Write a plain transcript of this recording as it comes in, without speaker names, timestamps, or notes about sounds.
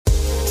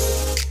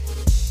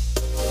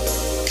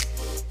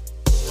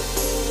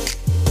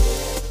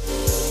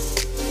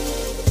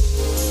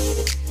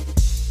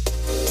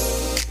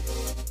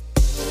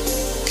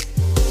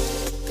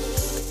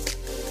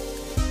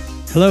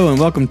Hello and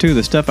welcome to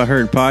the Stuff I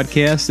Heard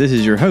podcast. This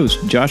is your host,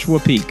 Joshua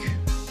Peak.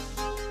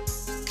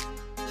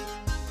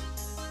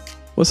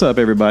 What's up,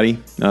 everybody?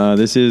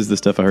 This is the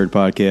Stuff I Heard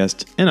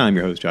podcast, and I'm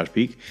your host, Josh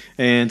Peak.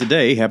 And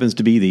today happens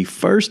to be the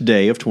first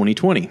day of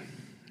 2020.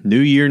 New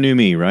year, new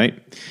me, right?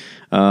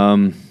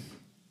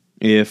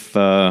 If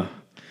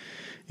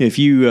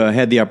you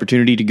had the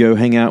opportunity to go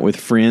hang out with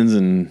friends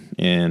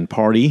and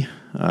party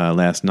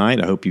last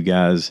night, I hope you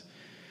guys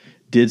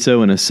did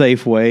so in a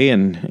safe way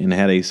and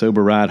had a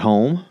sober ride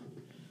home.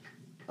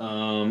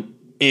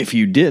 If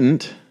you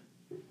didn't,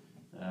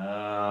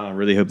 I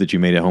really hope that you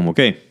made it home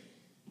okay.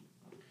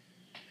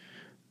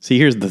 See,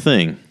 here's the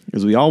thing,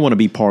 is we all want to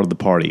be part of the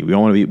party. We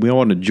all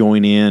want to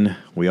join in.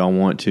 We all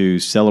want to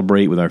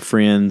celebrate with our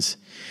friends.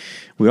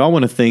 We all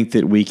want to think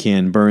that we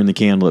can burn the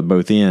candle at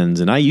both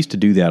ends. And I used to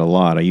do that a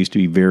lot. I used to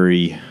be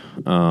very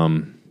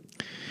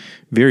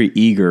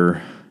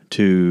eager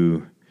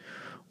to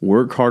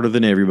work harder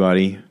than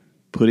everybody,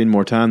 put in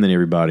more time than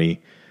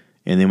everybody.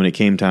 And then when it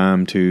came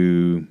time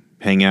to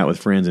hang out with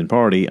friends and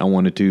party, I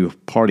wanted to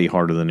party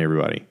harder than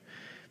everybody.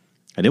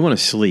 I didn't want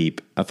to sleep.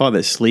 I thought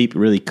that sleep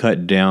really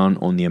cut down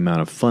on the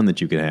amount of fun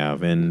that you could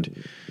have.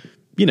 And,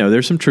 you know,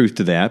 there's some truth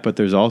to that, but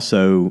there's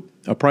also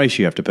a price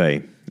you have to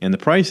pay. And the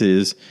price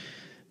is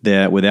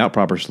that without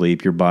proper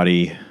sleep, your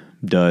body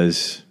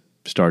does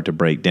start to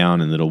break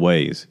down in little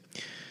ways.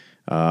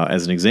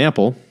 As an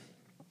example,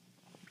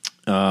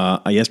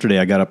 yesterday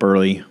I got up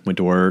early, went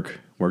to work,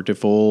 worked a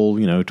full,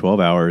 12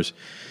 hours,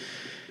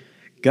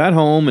 got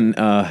home and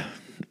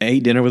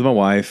ate dinner with my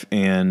wife,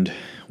 and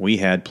we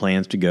had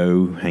plans to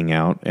go hang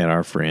out at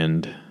our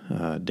friend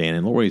Dan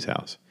and Lori's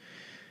house.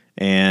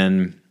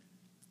 And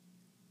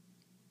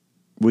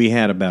we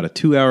had about a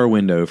 2-hour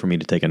window for me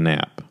to take a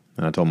nap.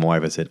 And I told my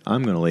wife, I said,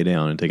 I'm going to lay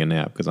down and take a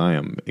nap because I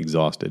am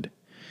exhausted.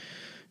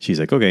 She's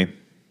like, okay.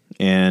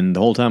 And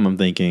the whole time I'm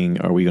thinking,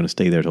 are we going to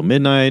stay there till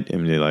midnight?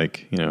 And they're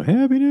like,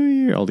 Happy New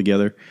Year all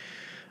together.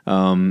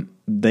 I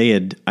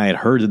had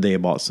heard that they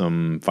had bought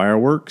some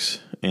fireworks,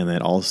 and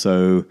that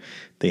also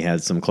they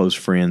had some close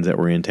friends that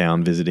were in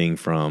town visiting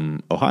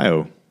from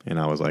Ohio. And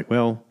I was like,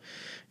 well,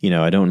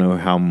 I don't know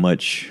how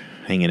much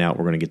hanging out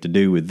we're going to get to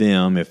do with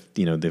them if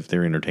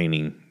they're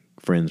entertaining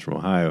friends from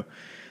Ohio.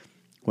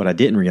 What I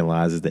didn't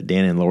realize is that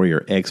Dan and Lori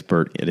are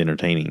expert at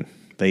entertaining.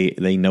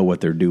 They know what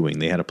they're doing.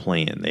 They had a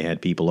plan. They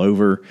had people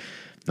over,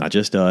 not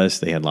just us.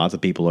 They had lots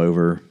of people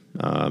over.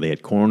 They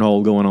had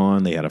cornhole going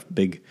on. They had a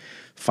big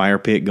fire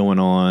pit going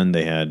on.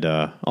 They had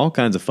all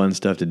kinds of fun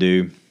stuff to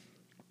do.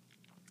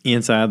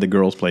 Inside, the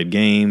girls played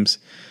games.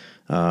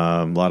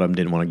 A lot of them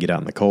didn't want to get out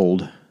in the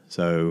cold.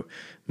 So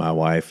my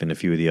wife and a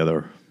few of the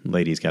other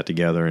ladies got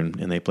together and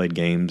they played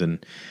games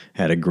and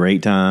had a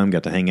great time,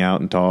 got to hang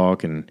out and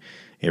talk, and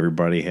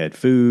everybody had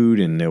food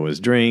and there was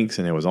drinks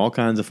and there was all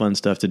kinds of fun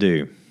stuff to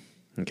do.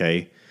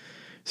 Okay.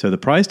 So the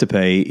price to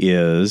pay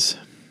is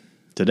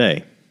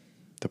today.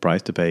 The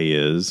price to pay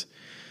is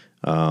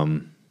I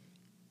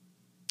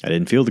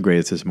didn't feel the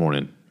greatest this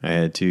morning. I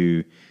had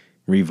to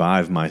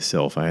revive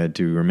myself. I had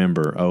to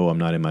remember, I'm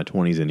not in my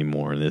 20s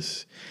anymore. And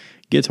this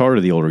gets harder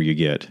the older you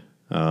get.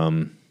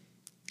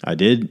 I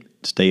did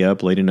stay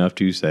up late enough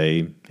to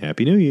say,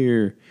 Happy New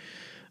Year.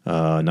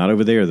 Not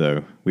over there,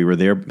 though. We were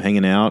there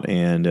hanging out,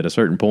 and at a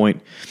certain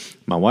point,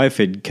 my wife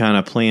had kind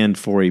of planned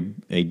for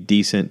a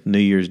decent New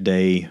Year's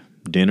Day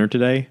dinner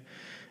today,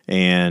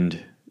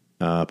 and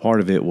part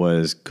of it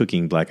was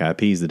cooking black eyed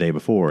peas the day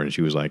before, and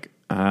she was like,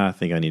 I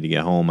think I need to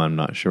get home. I'm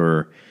not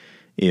sure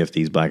if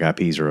these black eyed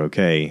peas are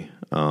okay.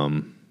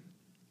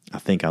 I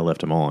think I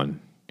left them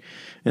on.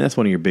 And that's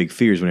one of your big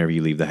fears whenever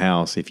you leave the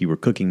house. If you were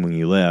cooking when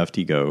you left,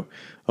 you go,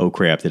 oh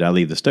crap, did I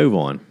leave the stove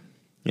on?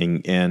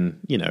 And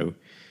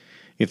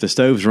if the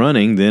stove's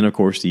running, then of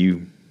course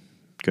you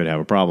could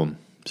have a problem.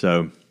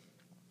 So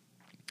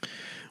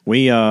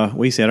we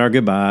said our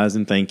goodbyes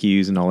and thank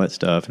yous and all that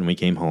stuff, and we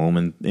came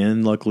home,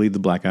 and luckily the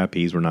black eyed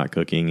peas were not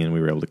cooking, and we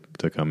were able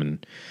to come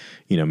and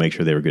make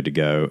sure they were good to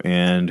go.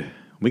 And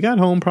we got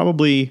home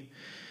probably,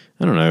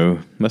 I don't know,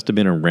 must have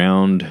been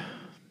around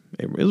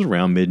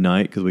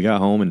midnight, because we got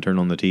home and turned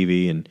on the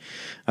TV, and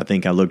I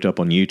think I looked up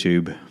on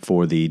YouTube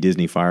for the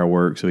Disney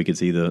fireworks so we could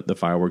see the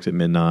fireworks at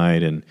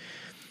midnight. And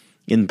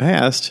in the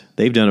past,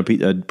 they've done a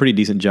pretty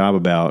decent job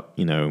about,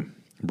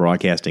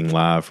 broadcasting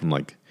live from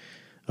like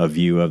a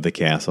view of the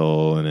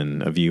castle and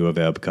then a view of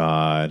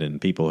Epcot,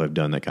 and people have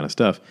done that kind of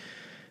stuff.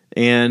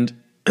 And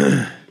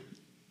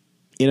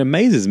it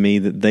amazes me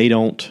that they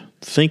don't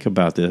think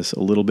about this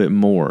a little bit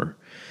more.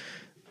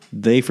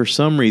 They, for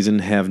some reason,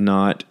 have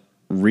not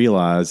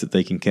realized that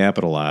they can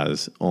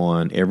capitalize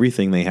on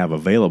everything they have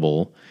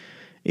available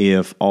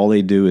if all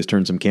they do is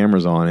turn some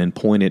cameras on and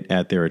point it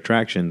at their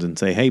attractions and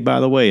say, hey, by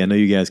the way, I know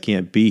you guys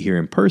can't be here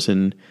in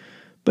person,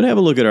 but have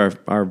a look at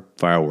our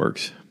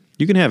fireworks.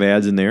 You can have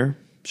ads in there.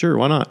 Sure,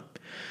 why not?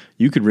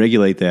 You could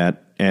regulate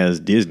that as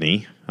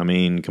Disney. I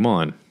mean, come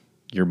on.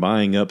 You're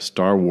buying up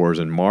Star Wars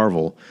and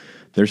Marvel.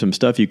 There's some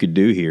stuff you could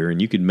do here,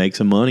 and you could make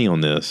some money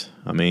on this.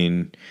 I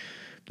mean,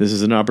 this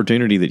is an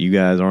opportunity that you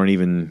guys aren't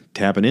even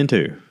tapping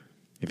into.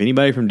 If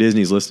anybody from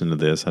Disney's listening to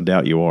this, I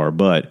doubt you are,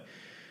 but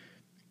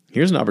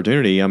here's an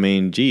opportunity. I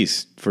mean,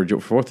 geez, for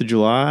 4th of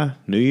July,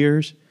 New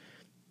Year's,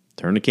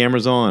 turn the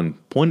cameras on,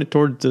 point it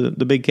towards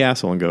the big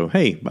castle and go,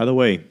 hey, by the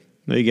way, I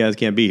know you guys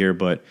can't be here,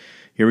 but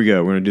here we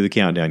go. We're going to do the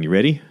countdown. You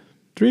ready?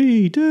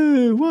 3,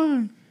 2,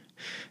 1.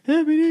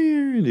 Happy New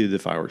Year. And do the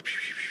fireworks.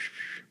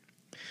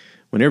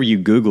 Whenever you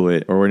Google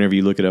it or whenever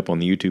you look it up on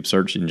the YouTube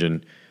search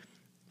engine,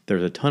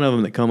 there's a ton of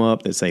them that come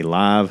up that say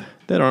live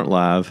that aren't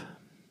live.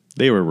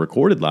 They were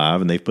recorded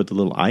live and they've put the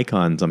little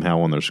icon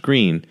somehow on their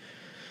screen,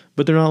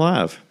 but they're not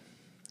live.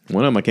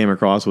 One of them I came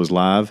across was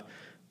live,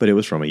 but it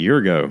was from a year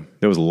ago.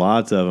 There was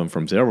lots of them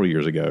from several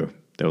years ago.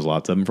 There was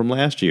lots of them from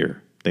last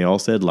year. They all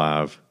said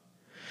live.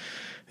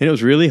 And it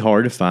was really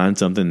hard to find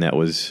something that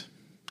was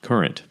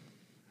current.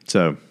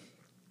 So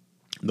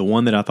the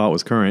one that I thought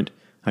was current,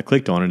 I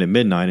clicked on it at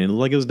midnight and it looked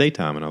like it was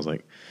daytime. And I was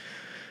like,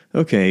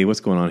 okay,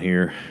 what's going on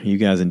here? You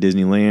guys in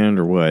Disneyland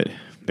or what?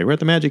 They were at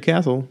the Magic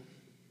Castle.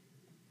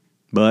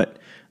 But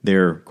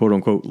their quote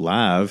unquote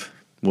live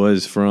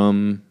was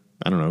from,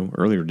 I don't know,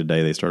 earlier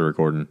today they started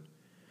recording.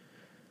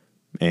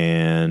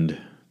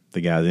 And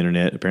the guy's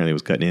internet apparently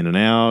was cutting in and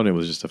out. It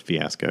was just a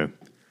fiasco.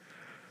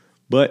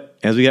 But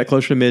as we got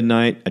closer to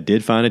midnight, I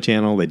did find a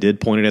channel. They did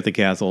point it at the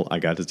castle. I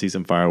got to see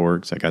some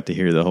fireworks. I got to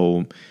hear the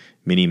whole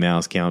Minnie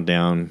Mouse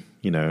countdown,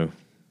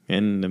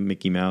 and the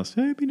Mickey Mouse,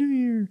 Happy New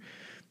Year.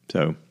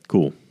 So,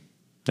 cool.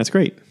 That's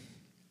great.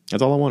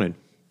 That's all I wanted.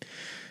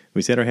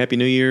 We said our Happy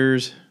New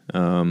Year's.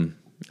 I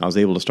was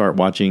able to start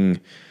watching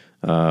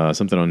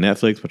something on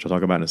Netflix, which I'll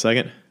talk about in a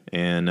second,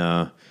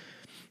 and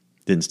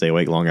didn't stay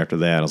awake long after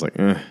that. I was like,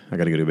 I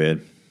got to go to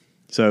bed.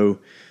 So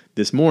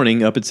this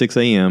morning, up at 6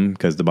 a.m.,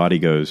 because the body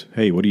goes,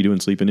 hey, what are you doing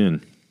sleeping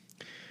in?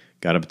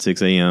 Got up at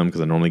 6 a.m.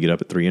 because I normally get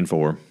up at 3 and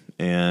 4,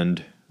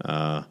 and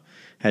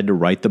had to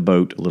right the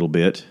boat a little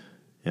bit,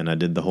 and I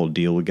did the whole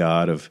deal with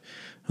God of,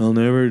 I'll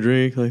never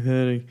drink like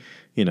that,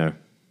 and I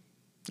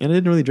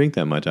didn't really drink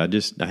that much. I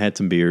had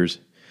some beers.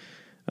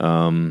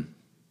 But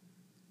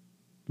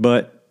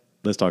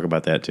let's talk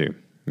about that too.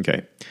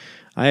 Okay.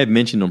 I had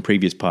mentioned on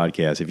previous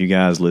podcasts, if you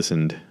guys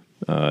listened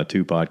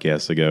 2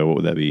 podcasts ago, what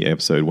would that be?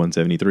 Episode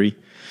 173.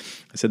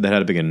 I said that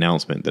had a big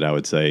announcement that I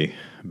would say,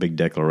 a big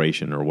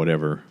declaration or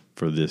whatever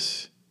for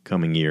this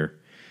coming year.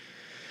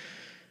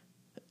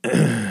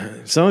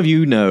 Some of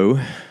you know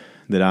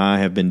that I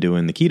have been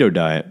doing the keto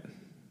diet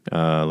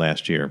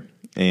last year,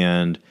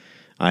 and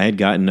I had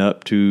gotten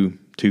up to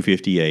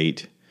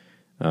 258,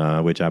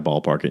 which I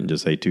ballpark it and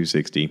just say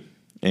 260.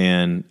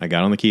 And I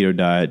got on the keto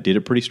diet, did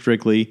it pretty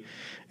strictly,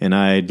 and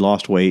I had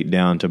lost weight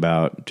down to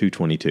about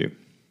 222.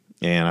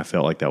 And I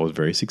felt like that was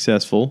very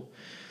successful.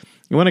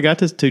 And when I got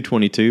to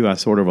 222, I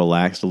sort of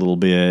relaxed a little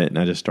bit, and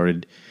I just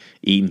started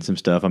eating some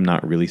stuff I'm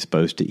not really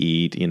supposed to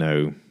eat,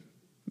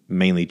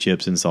 mainly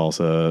chips and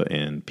salsa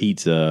and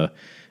pizza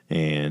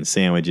and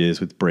sandwiches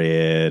with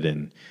bread.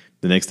 And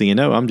the next thing you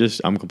know, I'm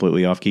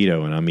completely off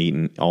keto, and I'm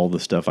eating all the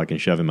stuff I can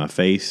shove in my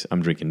face.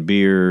 I'm drinking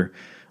beer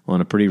on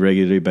a pretty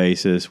regular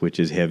basis, which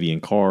is heavy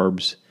in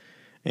carbs.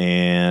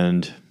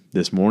 And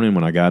this morning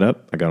when I got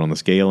up, I got on the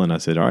scale and I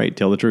said, all right,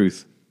 tell the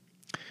truth.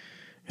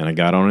 And I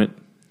got on it,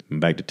 I'm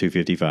back to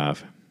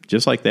 255.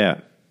 Just like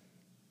that.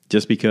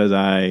 Just because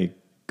I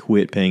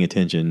quit paying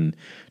attention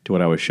to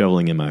what I was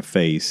shoveling in my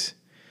face,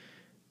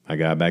 I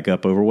got back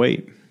up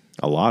overweight.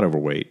 A lot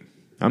overweight.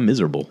 I'm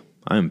miserable.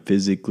 I am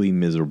physically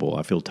miserable.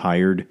 I feel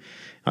tired.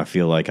 I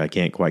feel like I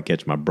can't quite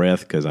catch my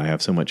breath because I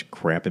have so much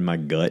crap in my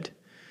gut.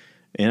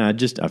 And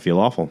I feel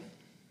awful.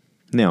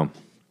 Now,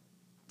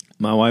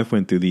 my wife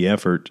went through the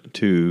effort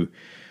to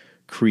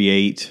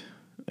create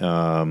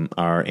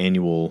our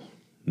annual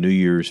New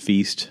Year's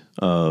feast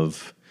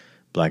of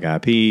black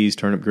eyed peas,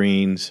 turnip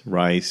greens,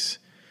 rice,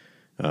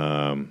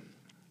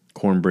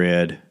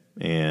 cornbread,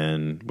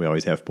 and we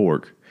always have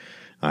pork.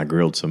 I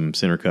grilled some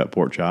center cut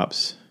pork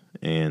chops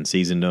and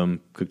seasoned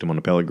them, cooked them on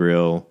a pellet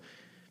grill.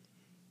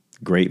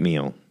 Great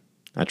meal.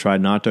 I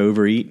tried not to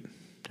overeat.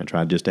 I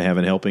tried just to have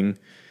a helping.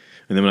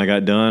 And then when I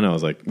got done, I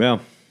was like,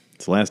 well,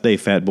 it's the last day,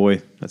 fat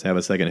boy. Let's have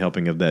a second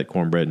helping of that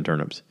cornbread and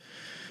turnips.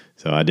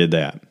 So I did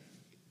that.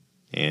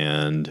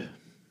 And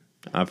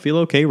I feel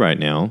okay right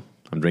now.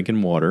 I'm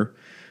drinking water.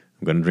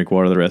 I'm going to drink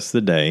water the rest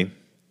of the day.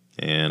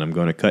 And I'm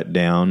going to cut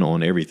down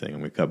on everything. I'm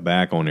going to cut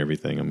back on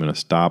everything. I'm going to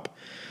stop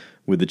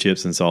with the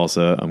chips and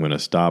salsa. I'm going to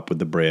stop with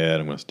the bread.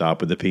 I'm going to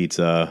stop with the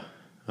pizza.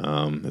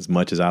 As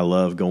much as I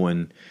love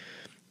going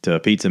to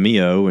Pizza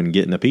Mio and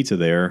getting a pizza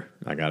there,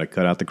 I got to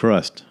cut out the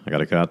crust. I got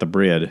to cut out the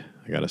bread.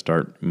 I got to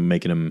start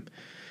making them.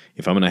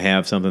 If I'm going to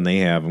have something they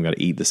have, I'm going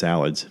to eat the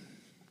salads.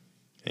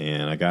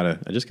 And I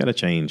just got to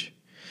change.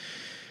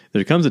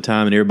 There comes a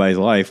time in everybody's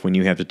life when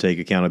you have to take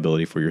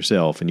accountability for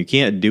yourself, and you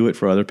can't do it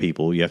for other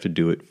people. You have to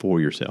do it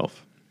for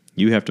yourself.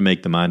 You have to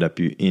make the mind up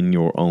in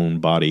your own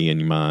body and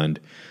your mind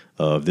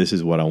of this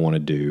is what I want to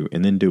do,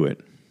 and then do it.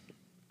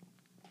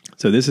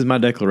 So this is my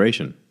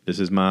declaration.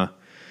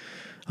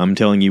 I'm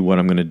telling you what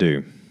I'm going to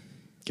do.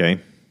 Okay?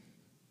 I'm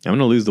going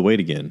to lose the weight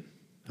again.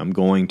 I'm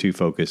going to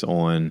focus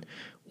on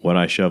what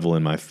I shovel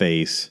in my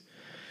face,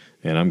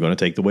 and I'm going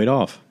to take the weight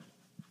off.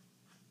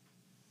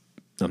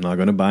 I'm not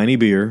going to buy any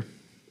beer.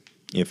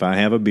 If I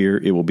have a beer,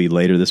 it will be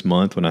later this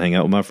month when I hang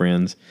out with my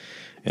friends,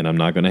 and I'm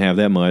not going to have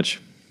that much.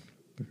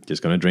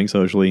 Just going to drink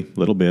socially a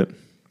little bit,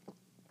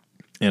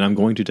 and I'm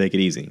going to take it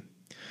easy.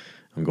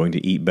 I'm going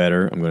to eat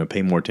better. I'm going to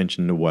pay more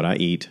attention to what I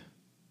eat,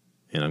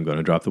 and I'm going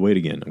to drop the weight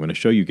again. I'm going to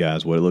show you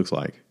guys what it looks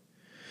like.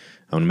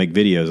 I'm going to make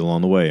videos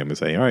along the way. I'm going to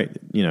say, all right,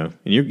 and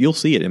you'll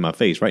see it in my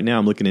face. Right now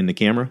I'm looking in the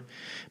camera.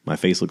 My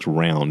face looks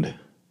round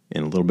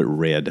and a little bit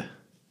red.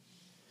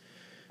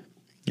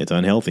 It's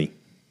unhealthy.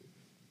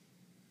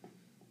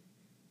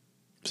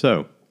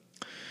 So,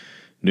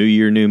 new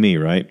year, new me,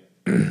 right?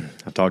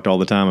 I talked all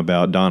the time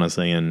about Donna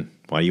saying,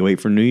 why do you wait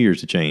for New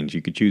Year's to change?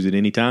 You could choose at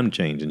any time to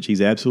change. And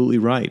she's absolutely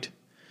right.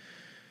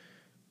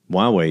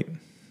 Why wait?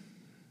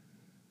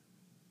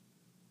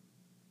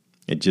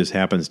 It just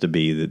happens to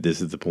be that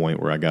this is the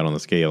point where I got on the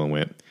scale and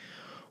went,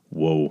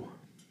 whoa.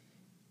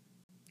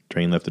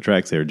 Train left the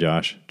tracks there,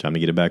 Josh. Time to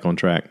get it back on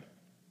track.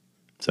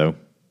 So,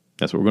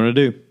 that's what we're going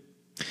to do.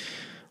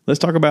 Let's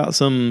talk about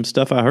some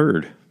stuff I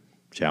heard,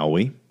 shall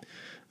we?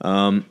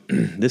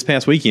 This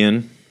past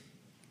weekend,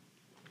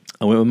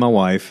 I went with my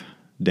wife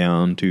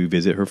down to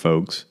visit her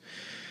folks.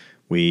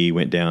 We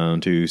went down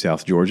to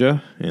South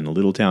Georgia in the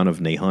little town of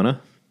Nahunta.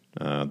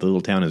 The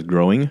little town is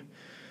growing.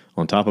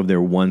 On top of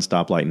their one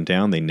stoplight in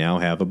town, they now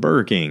have a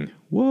Burger King.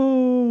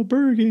 Whoa,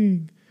 Burger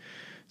King.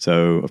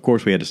 So, of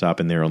course, we had to stop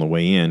in there on the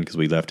way in because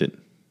we left it. I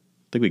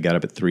think we got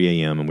up at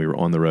 3 a.m. and we were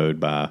on the road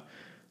by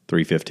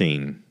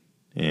 3:15.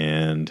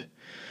 And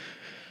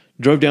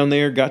drove down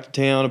there, got to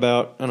town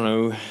about,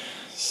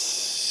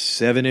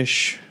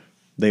 7-ish.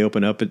 They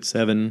open up at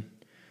 7.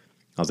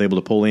 I was able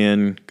to pull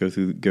in, go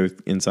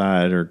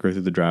inside or go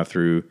through the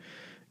drive-thru,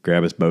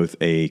 grab us both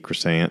a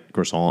croissant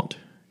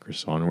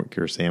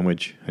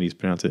sandwich. How do you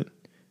pronounce it?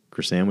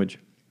 Croissant sandwich?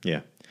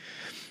 Yeah.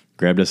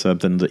 Grabbed us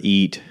something to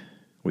eat.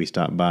 We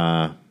stopped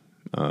by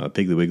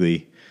Piggly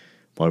Wiggly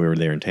while we were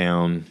there in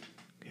town.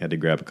 Had to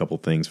grab a couple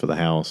things for the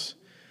house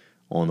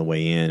on the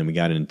way in, and we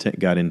got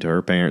into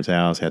her parents'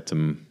 house, had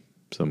some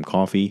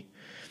coffee,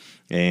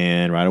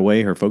 and right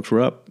away her folks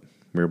were up.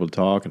 We were able to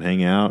talk and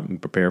hang out and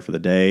prepare for the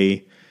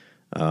day.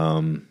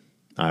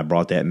 I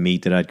brought that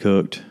meat that I'd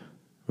cooked.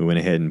 We went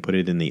ahead and put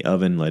it in the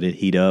oven, let it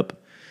heat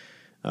up.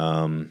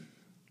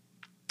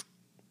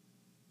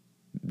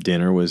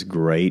 Dinner was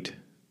great.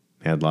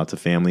 Had lots of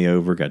family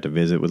over, got to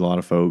visit with a lot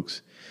of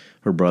folks.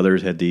 Her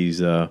brothers had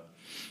these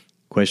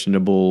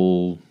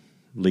questionable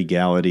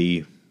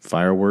legality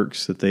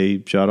fireworks that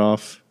they shot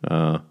off.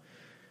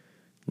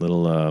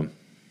 Little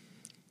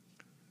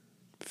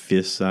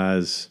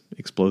fist-size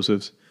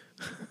explosives.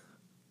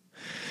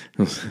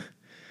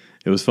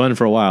 It was fun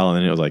for a while, and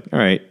then it was like, all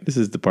right, this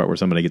is the part where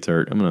somebody gets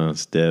hurt. I'm going to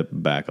step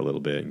back a little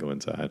bit and go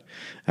inside.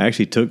 I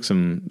actually took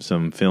some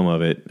film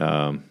of it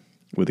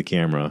with the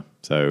camera,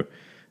 so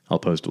I'll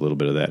post a little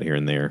bit of that here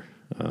and there.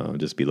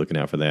 Just be looking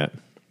out for that.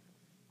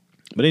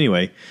 But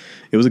anyway,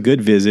 it was a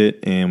good visit,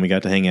 and we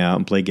got to hang out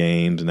and play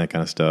games and that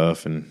kind of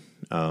stuff. And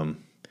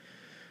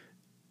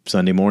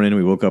Sunday morning,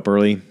 we woke up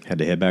early, had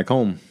to head back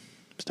home.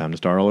 It's time to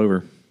start all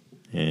over.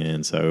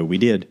 And so we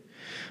did.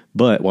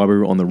 But while we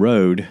were on the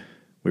road,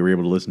 we were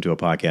able to listen to a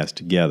podcast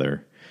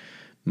together.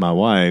 My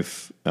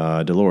wife,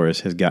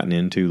 Dolores, has gotten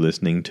into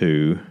listening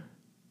to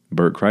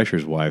Bert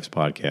Kreischer's wife's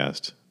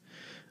podcast.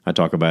 I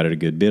talk about it a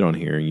good bit on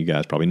here, and you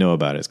guys probably know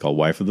about it. It's called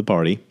Wife of the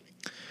Party.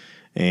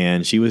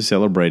 And she was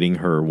celebrating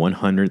her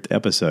 100th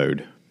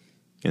episode.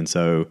 And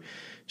so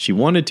she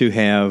wanted to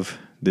have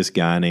this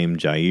guy named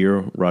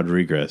Jair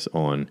Rodriguez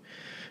on.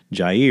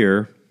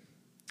 Jair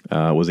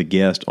was a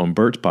guest on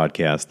Bert's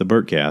podcast, the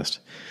Bertcast,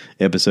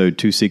 episode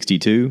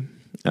 262.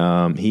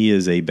 He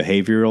is a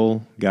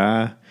behavioral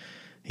guy.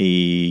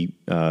 He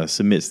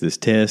submits this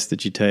test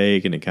that you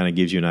take, and it kind of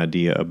gives you an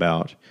idea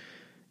about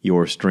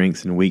your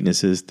strengths and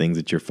weaknesses, things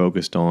that you're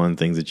focused on,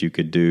 things that you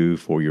could do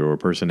for your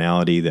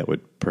personality that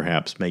would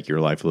perhaps make your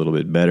life a little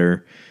bit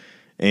better.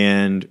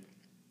 And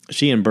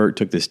she and Bert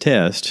took this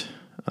test,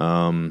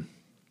 and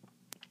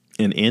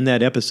in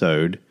that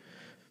episode,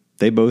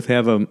 they both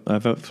have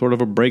a sort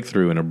of a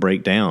breakthrough and a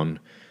breakdown.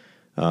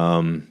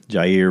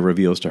 Jair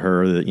reveals to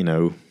her that,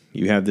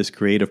 you have this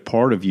creative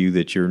part of you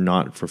that you're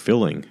not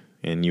fulfilling,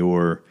 and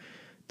the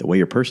way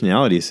your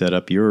personality is set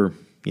up, you're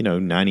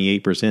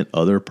 98%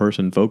 other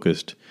person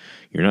focused.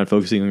 You're not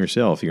focusing on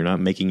yourself. You're not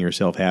making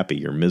yourself happy.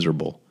 You're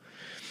miserable.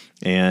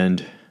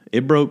 And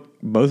it broke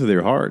both of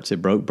their hearts.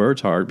 It broke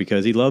Bert's heart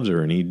because he loves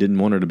her and he didn't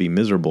want her to be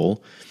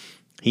miserable.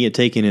 He had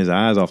taken his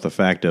eyes off the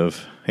fact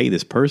of, hey,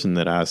 this person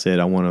that I said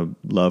I want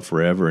to love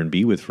forever and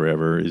be with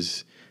forever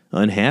is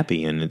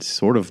unhappy, and it's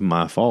sort of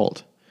my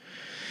fault.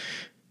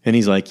 And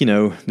he's like,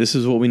 this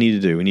is what we need to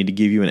do. We need to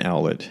give you an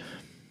outlet.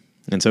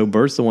 And so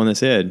Bert's the one that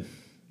said,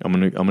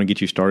 I'm gonna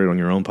get you started on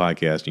your own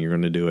podcast, and you're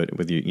gonna do it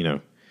with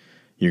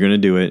you're gonna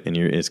do it, and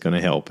it's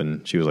gonna help.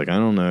 And she was like, I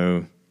don't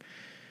know.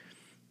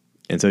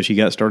 And so she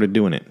got started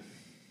doing it,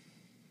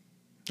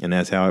 and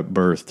that's how it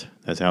birthed.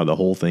 That's how the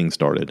whole thing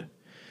started.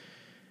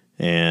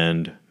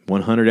 And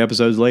 100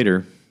 episodes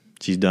later,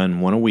 she's done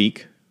one a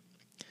week.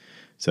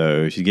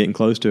 So she's getting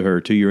close to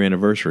her 2-year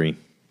anniversary.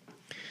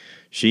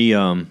 She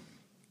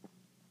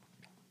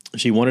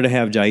she wanted to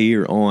have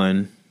Jair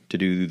on to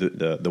do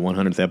the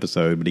 100th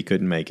episode, but he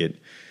couldn't make it.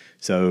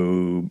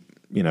 So,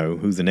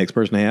 who's the next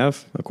person to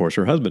have? Of course,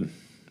 her husband.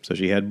 So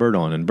she had Bert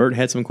on, and Bert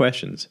had some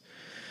questions.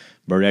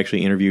 Bert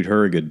actually interviewed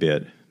her a good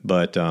bit,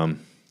 but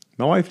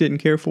my wife didn't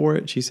care for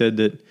it. She said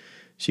that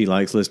she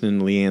likes listening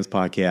to Leanne's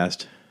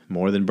podcast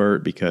more than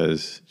Bert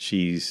because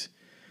she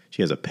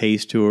has a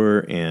pace to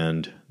her,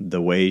 and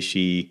the way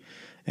she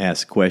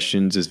asks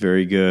questions is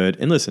very good.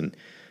 And listen,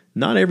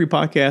 not every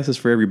podcast is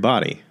for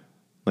everybody.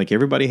 Like,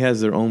 everybody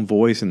has their own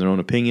voice and their own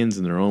opinions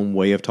and their own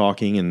way of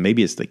talking, and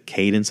maybe it's the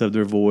cadence of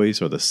their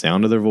voice or the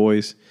sound of their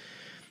voice.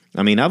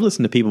 I mean, I've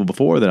listened to people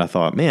before that I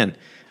thought, man,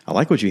 I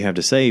like what you have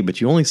to say,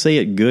 but you only say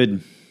it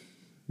good.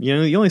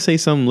 You only say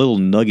some little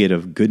nugget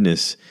of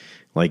goodness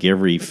like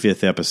every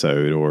 5th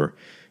episode, or,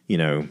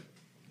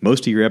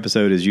 most of your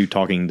episode is you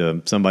talking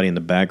to somebody in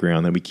the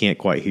background that we can't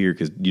quite hear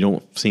because you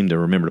don't seem to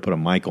remember to put a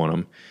mic on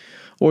them.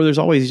 Or there's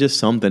always just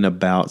something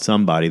about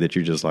somebody that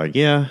you're just like,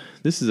 yeah,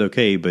 this is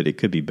okay, but it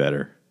could be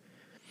better.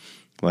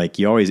 Like,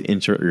 you always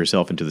insert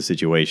yourself into the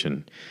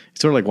situation.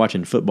 It's sort of like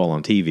watching football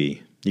on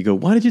TV. You go,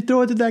 why did you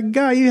throw it to that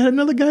guy? You had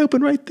another guy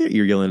open right there.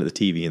 You're yelling at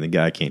the TV, and the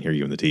guy can't hear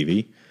you on the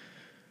TV.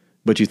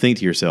 But you think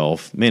to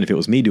yourself, man, if it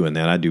was me doing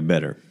that, I'd do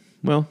better.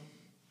 Well,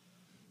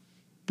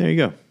 there you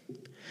go.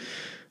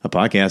 A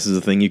podcast is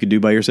a thing you could do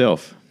by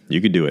yourself.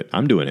 You could do it.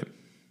 I'm doing it.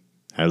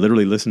 I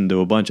literally listened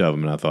to a bunch of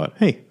them, and I thought,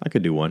 hey, I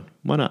could do one.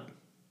 Why not?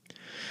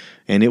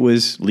 And it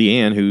was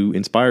Leanne who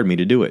inspired me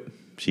to do it.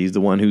 She's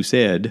the one who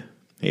said,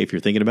 hey, if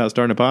you're thinking about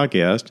starting a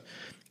podcast,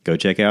 go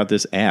check out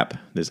this app,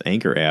 this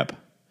Anchor app.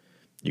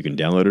 You can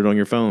download it on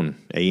your phone,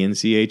 Anchor.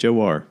 It's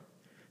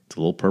a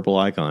little purple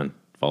icon.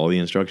 Follow the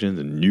instructions,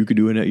 and you could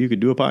do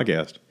a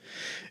podcast.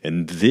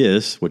 And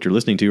this, what you're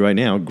listening to right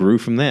now, grew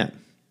from that.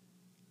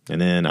 And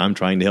then I'm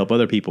trying to help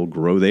other people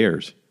grow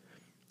theirs.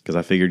 Because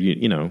I figured,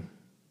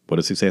 what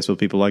do successful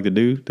people like to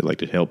do? They like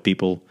to help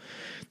people.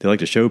 They like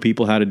to show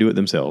people how to do it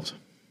themselves.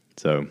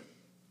 So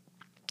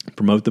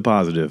promote the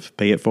positive,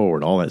 pay it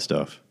forward, all that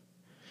stuff.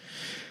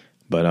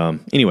 But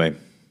anyway,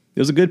 it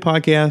was a good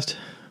podcast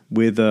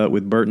with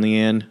Bert and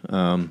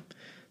Leanne.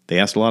 They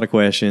asked a lot of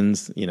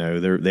questions.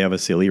 They have a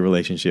silly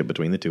relationship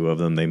between the two of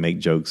them. They make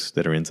jokes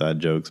that are inside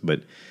jokes,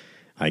 but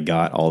I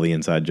got all the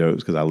inside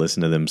jokes because I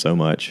listened to them so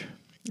much.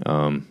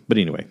 But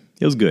anyway,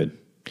 it was good.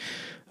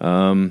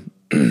 And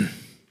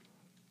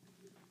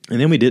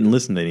then we didn't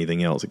listen to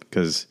anything else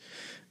because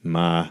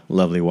my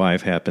lovely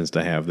wife happens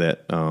to have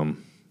that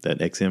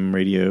XM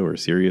radio or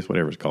Sirius,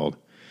 whatever it's called.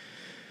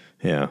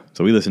 Yeah,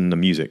 so we listened to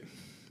music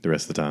the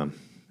rest of the time,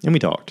 and we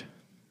talked.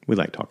 We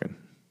like talking.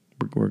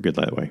 We're good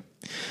that way.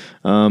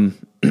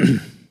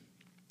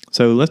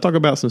 So let's talk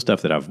about some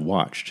stuff that I've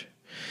watched.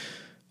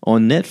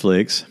 On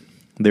Netflix,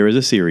 there is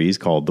a series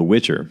called The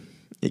Witcher.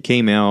 It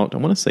came out, I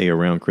want to say,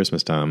 around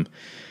Christmas time.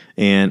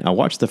 And I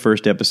watched the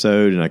first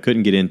episode, and I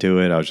couldn't get into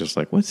it. I was just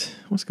like, what's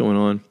going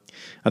on?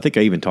 I think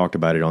I even talked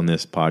about it on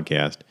this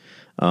podcast.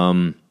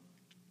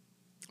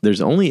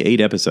 There's only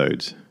 8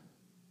 episodes.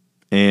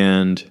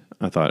 And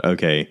I thought,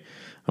 okay,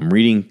 I'm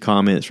reading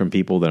comments from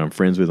people that I'm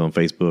friends with on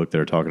Facebook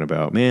that are talking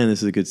about, man,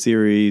 this is a good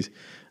series.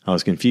 I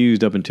was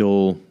confused up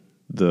until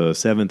the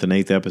 7th and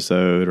 8th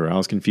episode, or I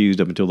was confused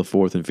up until the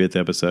 4th and 5th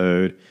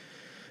episode.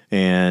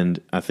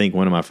 And I think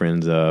one of my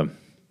friends, a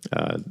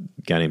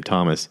guy named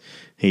Thomas,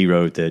 he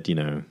wrote that,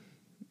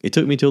 it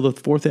took me till the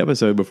 4th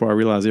episode before I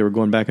realized they were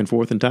going back and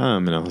forth in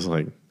time. And I was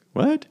like,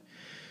 what?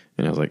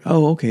 And I was like,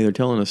 oh, okay, they're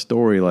telling a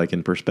story like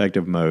in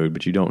perspective mode,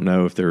 but you don't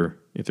know if they're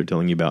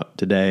telling you about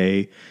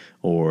today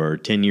or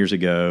 10 years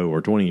ago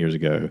or 20 years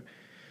ago.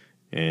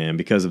 And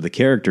because of the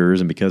characters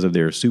and because of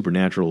their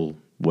supernatural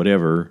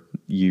whatever,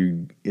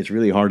 it's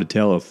really hard to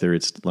tell if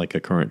it's like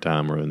a current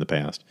time or in the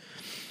past.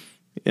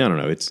 I don't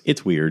know.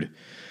 It's weird.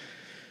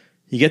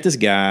 You get this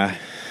guy.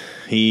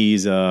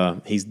 He's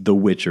the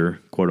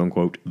Witcher, quote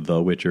unquote,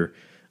 the Witcher.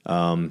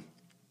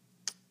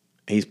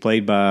 He's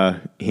played by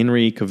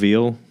Henry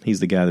Cavill. He's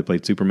the guy that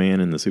played Superman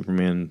in the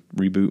Superman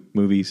reboot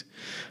movies.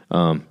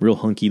 Real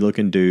hunky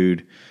looking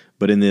dude.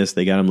 But in this,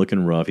 they got him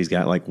looking rough. He's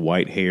got like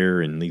white hair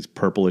and these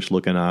purplish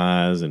looking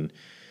eyes, and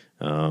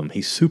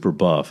he's super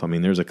buff. I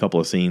mean, there's a couple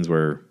of scenes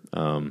where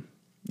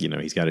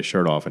he's got his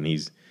shirt off, and I'm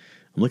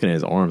looking at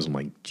his arms. I'm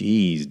like,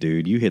 geez,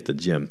 dude, you hit the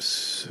gym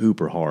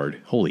super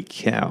hard. Holy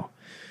cow.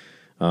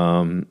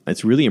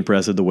 It's really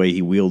impressive the way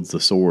he wields the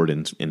sword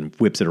and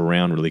whips it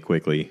around really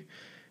quickly.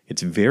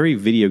 It's very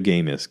video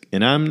game-esque,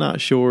 and I'm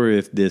not sure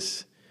if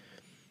this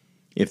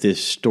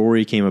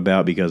story came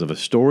about because of a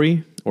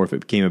story or if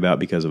it came about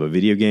because of a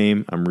video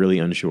game. I'm really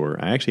unsure.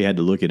 I actually had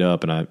to look it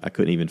up, and I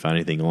couldn't even find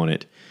anything on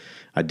it.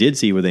 I did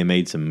see where they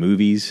made some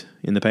movies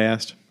in the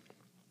past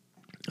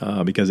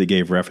because it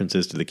gave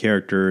references to the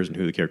characters and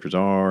who the characters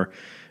are,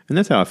 and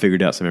that's how I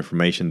figured out some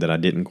information that I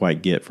didn't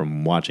quite get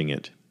from watching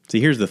it. See,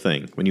 here's the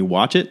thing. When you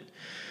watch it,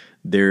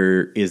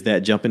 there is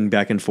that jumping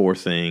back and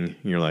forth thing,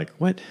 and you're like,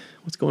 what?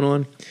 What's going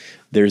on?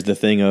 There's the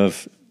thing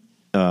of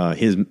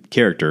his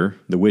character,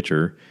 the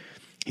Witcher.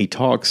 He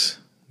talks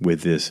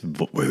with his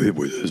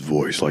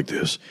voice like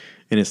this,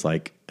 and it's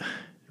like,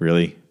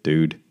 really,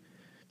 dude?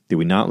 Did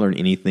we not learn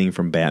anything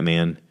from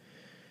Batman?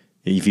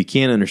 If you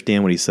can't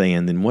understand what he's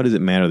saying, then what does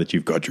it matter that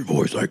you've got your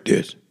voice like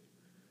this?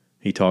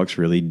 He talks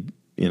really,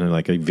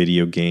 like a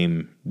video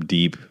game,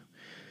 deep,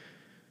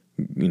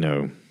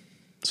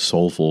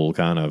 soulful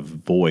kind of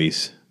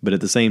voice. But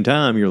at the same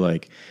time, you're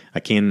like,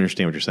 I can't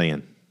understand what you're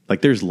saying.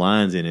 Like there's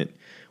lines in it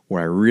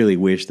where I really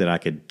wish that I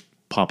could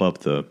pop up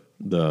the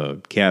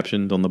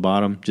captions on the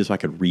bottom just so I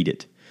could read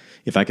it.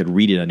 If I could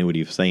read it, I knew what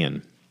he was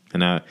saying.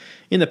 And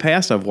in the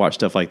past, I've watched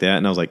stuff like that,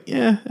 and I was like,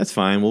 yeah, that's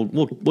fine.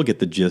 We'll get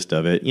the gist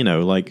of it.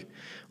 Like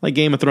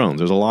Game of Thrones.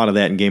 There's a lot of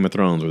that in Game of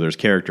Thrones where there's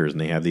characters and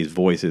they have these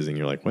voices, and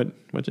you're like, what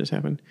just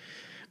happened?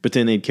 But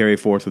then they'd carry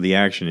forth with the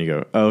action, and you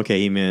go, oh, okay,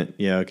 he meant,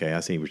 yeah, okay,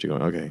 I see what you're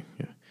going, okay,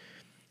 yeah.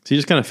 So you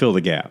just kind of fill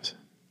the gaps.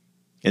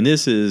 And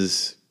this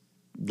is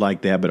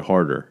like that, but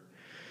harder.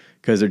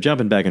 Because they're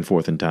jumping back and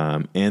forth in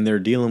time, and they're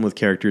dealing with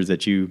characters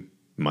that you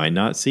might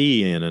not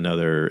see in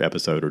another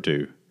episode or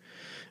two.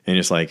 And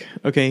it's like,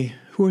 okay,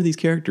 who are these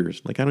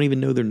characters? Like, I don't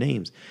even know their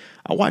names.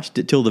 I watched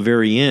it till the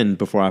very end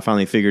before I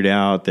finally figured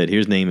out that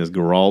his name is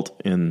Geralt,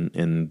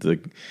 and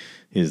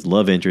his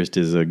love interest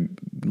is a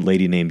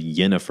lady named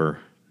Yennefer.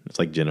 It's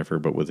like Jennifer,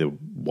 but with a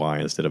Y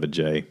instead of a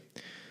J.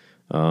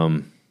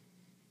 I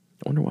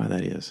wonder why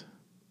that is.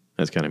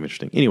 That's kind of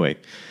interesting. Anyway,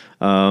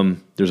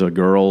 there's a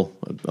girl,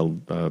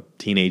 a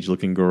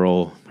teenage-looking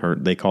girl.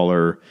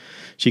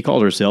 She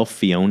called herself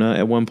Fiona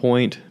at one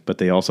point, but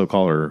they also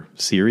call her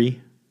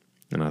Siri.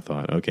 And I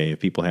thought, okay, if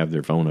people have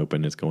their phone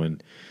open, it's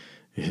going,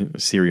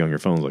 Siri on your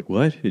phone is like,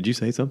 what? Did you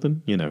say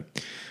something? Kind of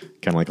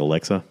like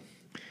Alexa.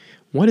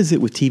 What is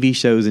it with TV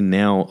shows and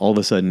now all of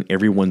a sudden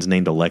everyone's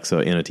named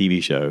Alexa in a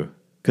TV show?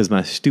 Because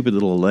my stupid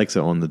little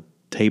Alexa on the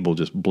table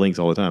just blinks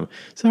all the time.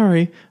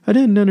 Sorry, I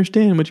didn't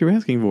understand what you were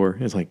asking for.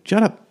 It's like,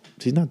 shut up.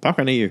 She's not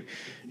talking to you.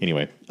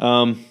 Anyway.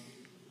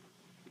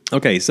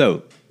 Okay,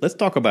 so let's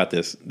talk about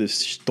this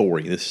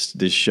story, this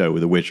show,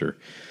 The Witcher.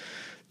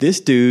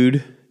 This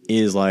dude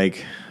is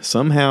like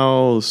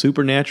somehow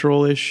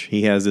supernatural-ish.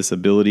 He has this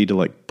ability to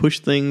like push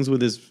things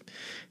with his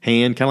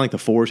hand, kind of like the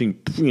Force, and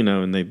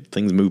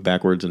things move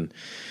backwards, and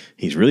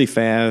he's really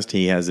fast.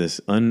 He has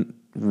this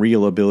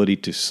unreal ability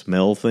to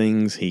smell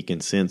things. He can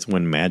sense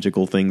when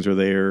magical things are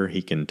there.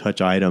 He can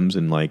touch items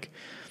and like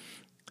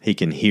he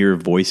can hear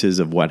voices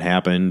of what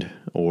happened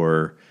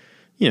or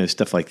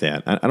stuff like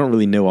that. I don't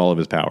really know all of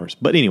his powers,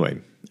 but anyway,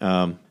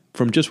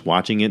 from just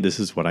watching it, this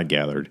is what I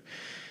gathered.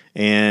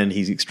 And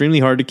he's extremely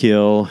hard to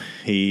kill.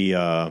 He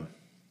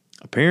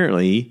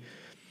apparently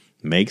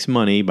makes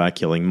money by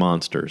killing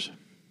monsters.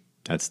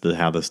 That's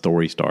how the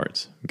story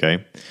starts,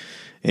 okay?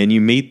 And you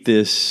meet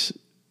this,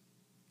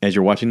 as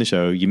you're watching the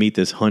show, you meet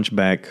this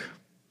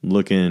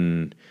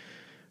hunchback-looking,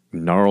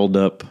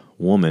 gnarled-up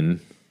woman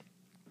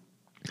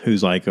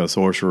who's like a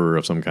sorcerer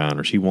of some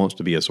kind, or she wants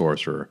to be a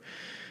sorcerer.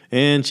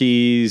 And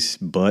she's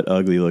butt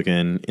ugly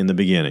looking in the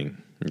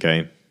beginning,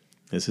 okay?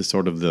 This is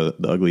sort of the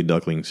ugly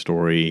duckling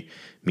story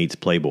meets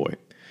Playboy.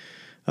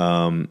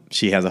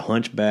 She has a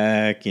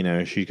hunchback,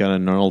 she's got a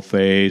gnarled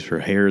face, her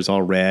hair is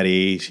all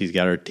ratty, she's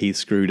got her teeth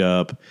screwed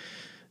up,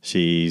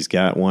 she's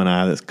got one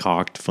eye that's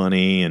cocked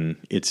funny, and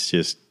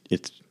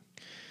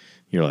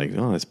you're like,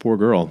 oh, this poor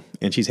girl.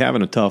 And she's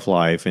having a tough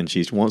life, and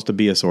she wants to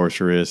be a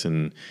sorceress,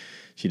 and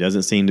she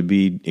doesn't seem to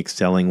be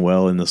excelling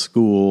well in the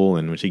school,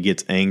 and when she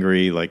gets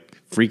angry, like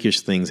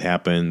freakish things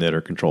happen that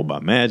are controlled by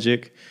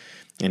magic.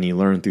 And you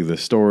learn through the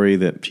story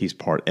that she's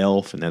part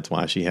elf, and that's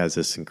why she has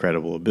this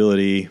incredible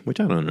ability, which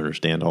I don't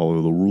understand all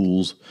of the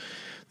rules.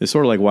 It's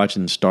sort of like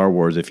watching Star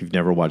Wars. If you've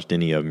never watched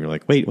any of them, you're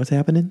like, wait, what's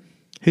happening?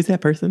 Who's that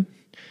person?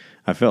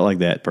 I felt like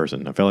that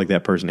person. I felt like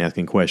that person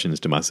asking questions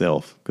to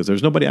myself because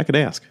there's nobody I could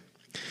ask.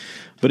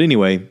 But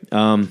anyway,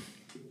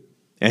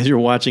 as you're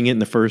watching it in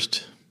the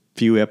first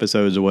few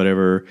episodes or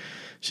whatever,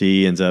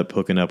 she ends up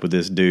hooking up with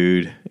this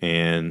dude,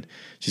 and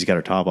she's got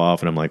her top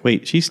off, and I'm like,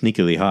 wait, she's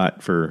sneakily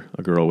hot for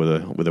a girl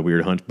with a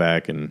weird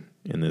hunchback and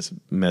this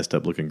messed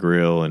up looking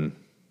grill and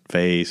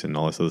face and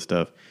all this other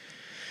stuff.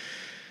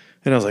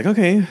 And I was like,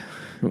 okay,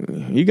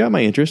 you got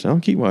my interest. I'll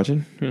keep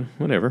watching. Yeah,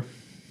 whatever.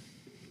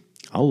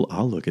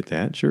 I'll look at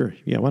that. Sure.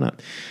 Yeah, why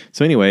not?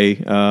 So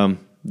anyway,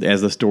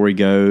 as the story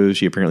goes,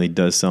 she apparently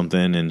does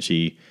something, and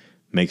she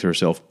makes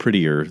herself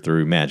prettier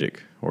through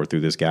magic or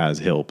through this guy's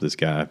help. This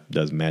guy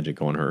does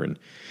magic on her, and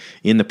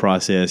in the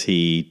process,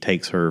 he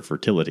takes her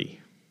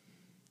fertility,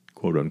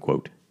 quote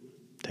unquote,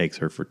 takes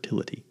her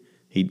fertility.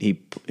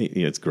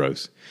 It's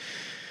gross.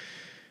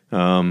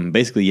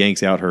 Basically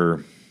yanks out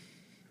her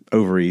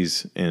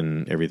ovaries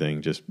and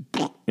everything, just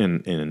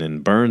and then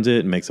burns it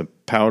and makes a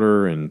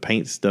powder and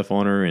paints stuff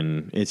on her,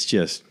 and it's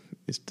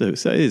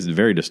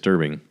very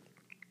disturbing.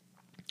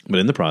 But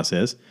in the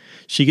process,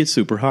 she gets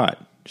super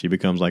hot. She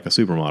becomes like a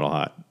supermodel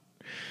hot.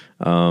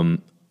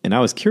 And I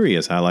was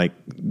curious.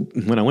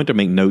 When I went to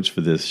make notes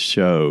for this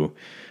show,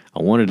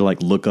 I wanted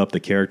to look up the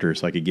character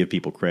so I could give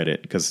people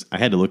credit, because I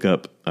had to look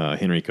up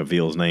Henry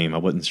Cavill's name. I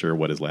wasn't sure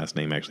what his last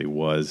name actually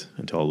was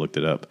until I looked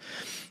it up.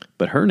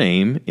 But her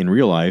name in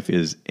real life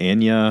is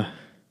Anya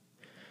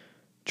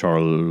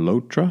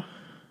Charlotra,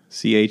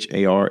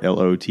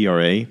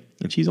 Charlotra,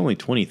 and she's only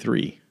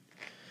 23.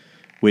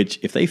 which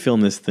if they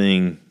filmed this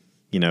thing,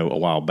 a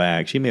while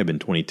back, she may have been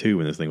 22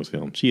 when this thing was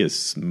filmed. She is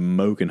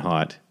smoking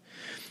hot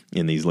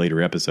in these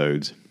later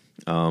episodes.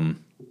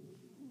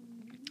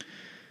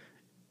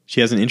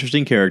 She has an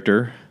interesting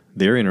character.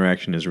 Their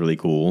interaction is really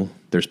cool.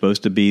 There's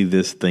supposed to be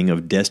this thing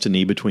of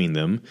destiny between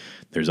them.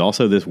 There's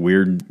also this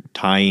weird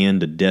tie-in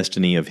to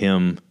destiny of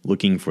him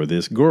looking for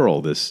this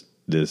girl, this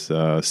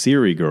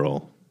Siri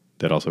girl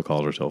that also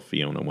calls herself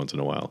Fiona once in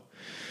a while.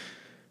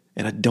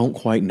 And I don't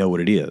quite know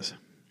what it is.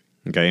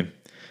 Okay?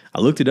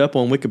 I looked it up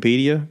on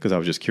Wikipedia because I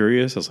was just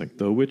curious. I was like,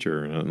 The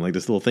Witcher. And like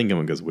this little thing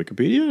going goes,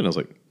 Wikipedia? And I was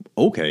like,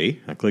 okay.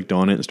 I clicked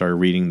on it and started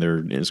reading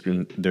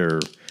their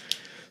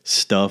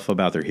stuff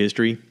about their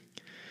history.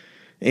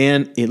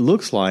 And it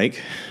looks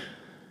like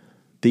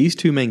these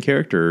two main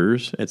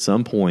characters at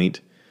some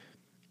point,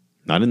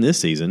 not in this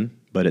season,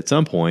 but at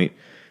some point,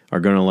 are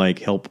going to like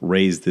help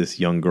raise this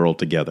young girl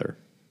together.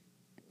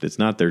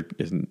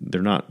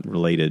 They're not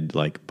related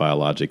like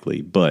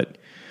biologically, but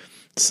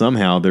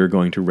somehow they're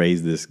going to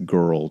raise this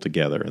girl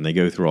together, and they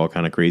go through all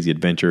kind of crazy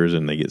adventures,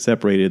 and they get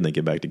separated and they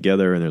get back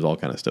together, and there's all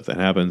kind of stuff that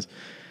happens.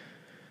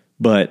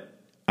 But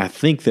I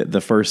think that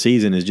the first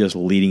season is just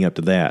leading up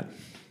to that.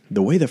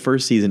 The way the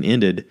first season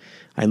ended,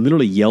 I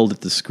literally yelled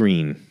at the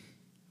screen.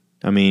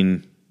 I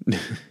mean,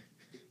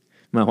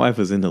 my wife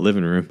was in the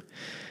living room,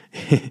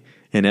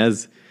 and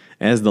as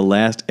the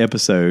last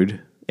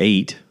episode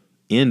 8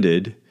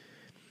 ended,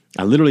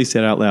 I literally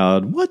said out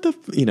loud, "What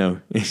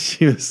the?" And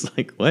she was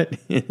like, "What?"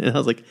 And I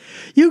was like,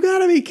 "You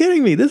gotta be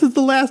kidding me! This is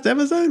the last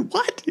episode.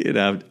 What?"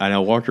 And I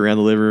walked around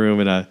the living room,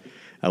 and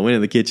I went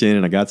in the kitchen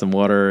and I got some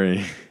water,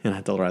 and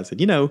I told her, I said,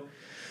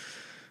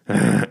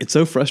 it's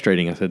so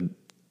frustrating. I said,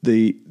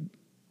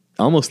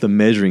 almost the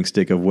measuring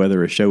stick of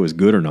whether a show is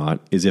good or not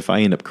is if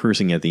I end up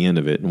cursing at the end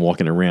of it and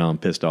walking around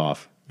pissed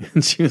off.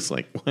 And she was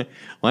like,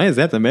 why is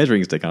that the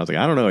measuring stick? And I was like,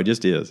 I don't know. It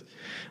just is.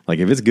 Like,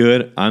 if it's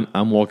good,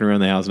 I'm walking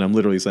around the house and I'm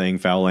literally saying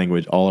foul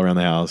language all around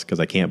the house because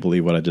I can't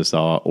believe what I just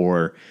saw,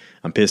 or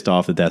I'm pissed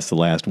off that that's the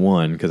last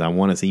one because I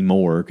want to see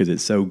more because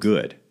it's so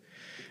good.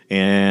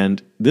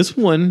 And this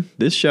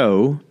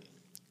show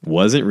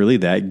wasn't really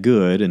that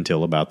good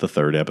until about the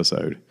third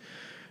episode.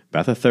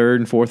 About the third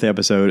and fourth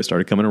episode, it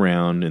started coming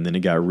around, and then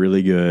it got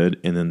really good,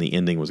 and then the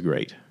ending was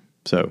great.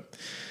 So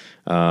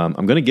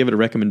I'm going to give it a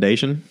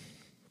recommendation.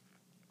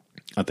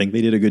 I think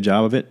they did a good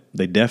job of it.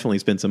 They definitely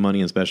spent some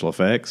money in special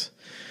effects.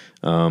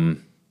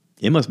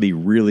 It must be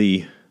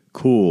really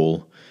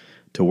cool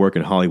to work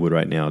in Hollywood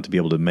right now to be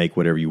able to make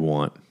whatever you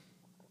want.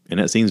 And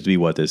that seems to be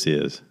what this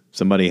is.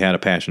 Somebody had a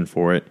passion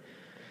for it,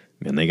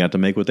 and they got to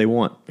make what they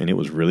want, and it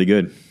was really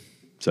good.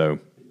 So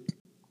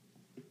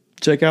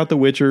check out The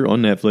Witcher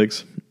on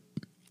Netflix.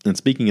 And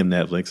speaking of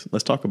Netflix,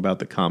 let's talk about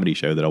the comedy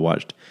show that I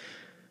watched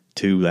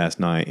 2 last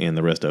night and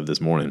the rest of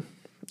this morning.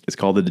 It's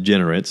called The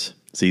Degenerates,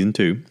 Season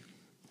 2.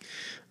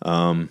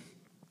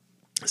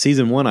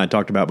 Season 1 I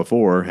talked about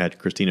before had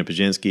Christina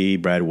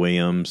Pajitsky, Brad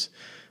Williams,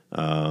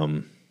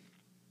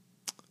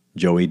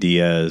 Joey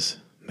Diaz,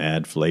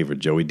 mad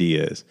flavored Joey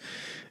Diaz.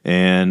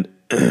 And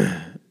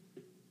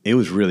it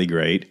was really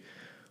great.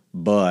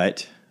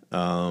 But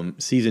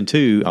Season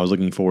 2 I was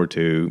looking forward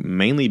to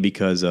mainly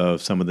because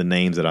of some of the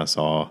names that I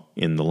saw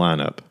in the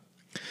lineup.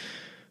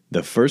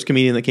 The first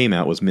comedian that came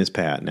out was Miss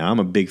Pat. Now, I'm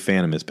a big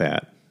fan of Miss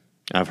Pat.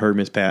 I've heard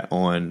Miss Pat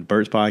on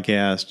Bert's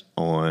podcast,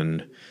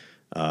 on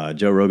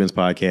Joe Rogan's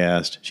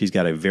podcast. She's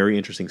got a very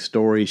interesting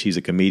story. She's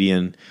a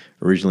comedian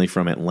originally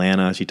from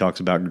Atlanta. She talks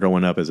about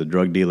growing up as a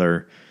drug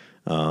dealer,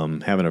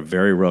 having a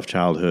very rough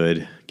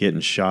childhood,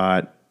 getting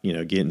shot,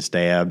 getting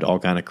stabbed, all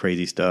kind of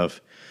crazy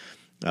stuff.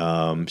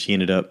 She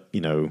ended up,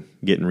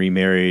 getting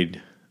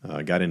remarried,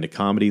 got into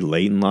comedy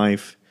late in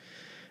life,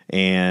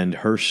 and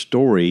her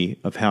story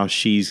of how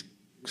she's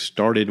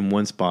started in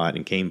one spot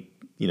and came,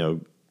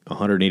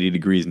 180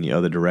 degrees in the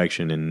other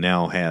direction, and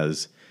now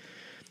has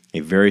a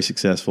very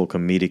successful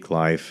comedic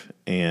life,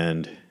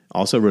 and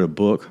also wrote a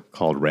book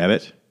called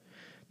Rabbit.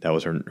 That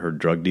was her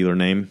drug dealer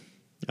name.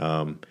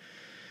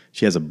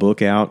 She has a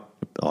book out.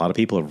 A lot of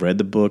people have read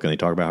the book, and they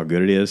talk about how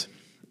good it is.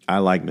 I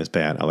like Miss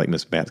Pat. I like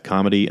Miss Pat's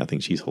comedy. I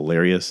think she's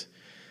hilarious.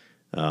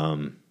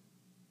 And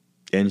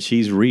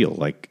she's real.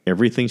 Like,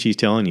 everything she's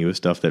telling you is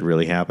stuff that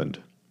really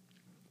happened.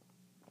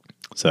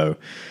 So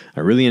I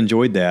really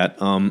enjoyed that.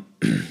 One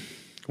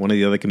of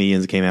the other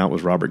comedians that came out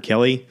was Robert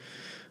Kelly,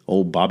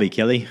 old Bobby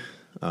Kelly.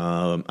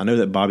 I know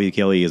that Bobby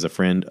Kelly is a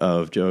friend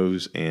of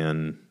Joe's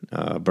and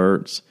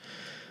Bert's.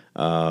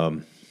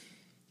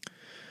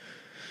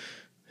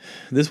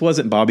 This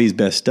wasn't Bobby's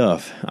best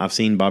stuff. I've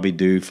seen Bobby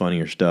do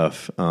funnier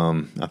stuff.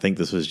 I think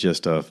this was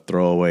just a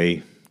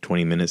throwaway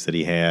 20 minutes that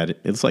he had.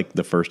 It's like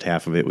the first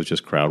half of it was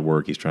just crowd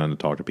work. He's trying to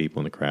talk to people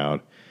in the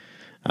crowd.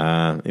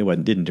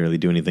 It didn't really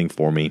do anything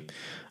for me.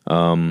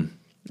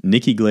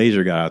 Nikki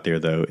Glazer got out there,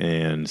 though,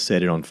 and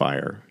set it on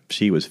fire.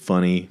 She was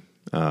funny.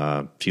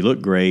 She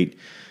looked great.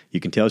 You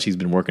can tell she's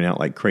been working out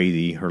like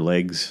crazy. Her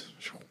legs,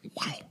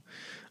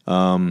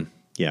 wow.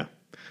 Yeah.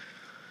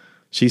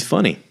 She's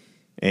funny.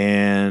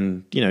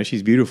 And,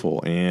 she's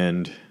beautiful,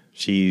 and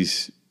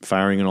she's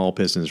firing on all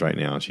pistons right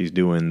now. She's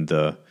doing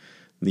the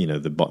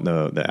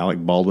the Alec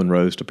Baldwin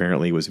roast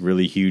apparently was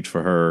really huge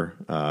for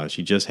her.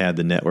 She just had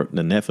the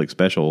Netflix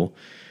special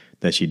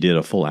that she did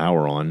a full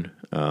hour on.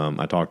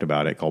 I talked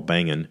about it, called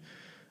Bangin'.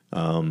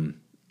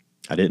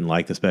 I didn't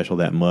like the special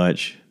that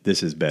much.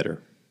 This is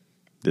better.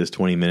 This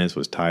 20 minutes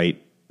was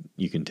tight.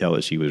 You can tell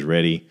that she was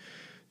ready.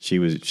 She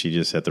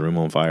just set the room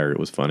on fire. It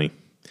was funny.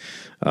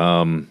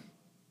 Donnell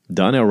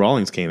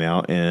Rawlings came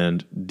out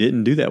and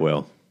didn't do that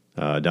well.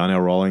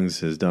 Donnell Rawlings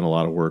has done a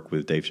lot of work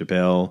with Dave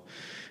Chappelle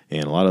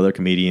and a lot of other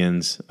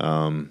comedians,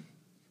 and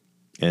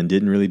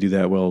didn't really do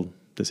that well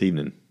this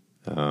evening.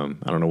 I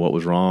don't know what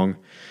was wrong.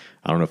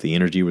 I don't know if the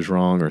energy was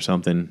wrong or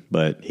something,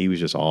 but he was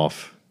just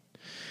off.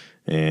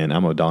 And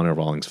I'm a Donnell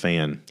Rawlings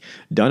fan.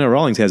 Donnell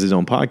Rawlings has his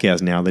own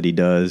podcast now that he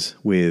does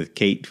with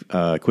Kate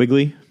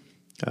Quigley.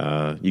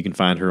 You can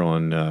find her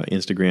on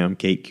Instagram,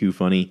 Kate Q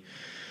Funny.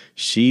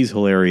 She's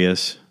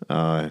hilarious.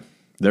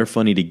 They're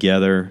funny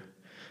together.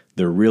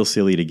 They're real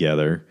silly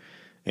together,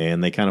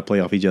 and they kind of play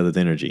off each other's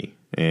energy.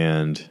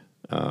 And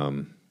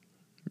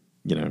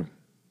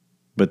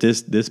but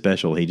this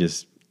special, he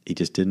just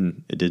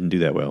didn't do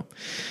that well.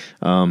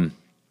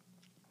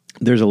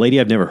 There's a lady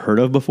I've never heard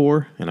of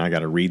before, and I got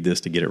to read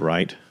this to get it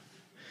right.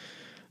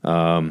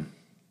 I'm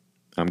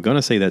going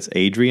to say that's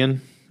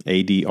Adrienne,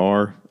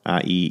 Adrienne,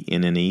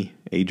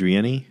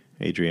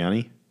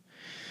 Adriani.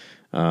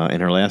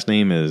 And her last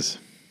name is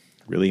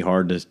really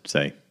hard to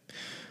say.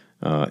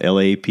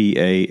 Lapalucci,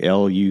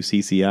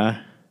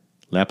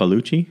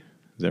 Lapalucci, is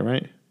that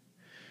right?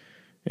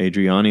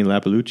 Adriani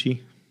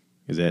Lapalucci?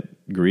 Is that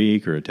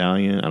Greek or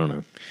Italian? I don't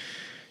know.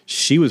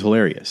 She was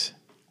hilarious.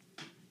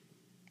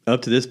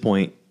 Up to this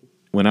point,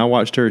 when I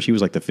watched her, she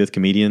was like the fifth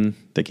comedian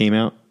that came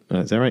out.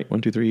 Is that right?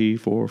 1, 2, 3,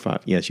 4,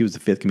 5. Yeah, she was the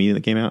fifth comedian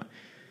that came out.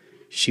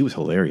 She was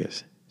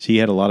hilarious. She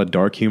had a lot of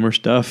dark humor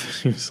stuff.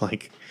 She was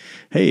like,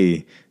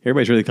 hey,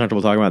 everybody's really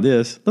comfortable talking about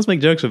this. Let's make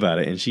jokes about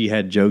it. And she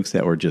had jokes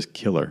that were just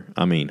killer.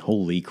 I mean,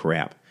 holy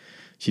crap.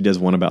 She does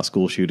one about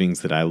school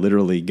shootings that I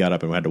literally got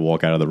up and had to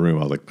walk out of the room.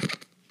 I was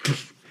like,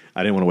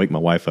 I didn't want to wake my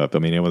wife up. I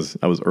mean, I was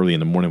early in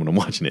the morning when I'm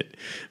watching it,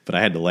 but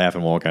I had to laugh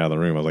and walk out of the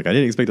room. I was like, I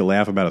didn't expect to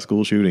laugh about a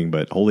school shooting,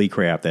 but holy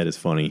crap, that is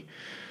funny.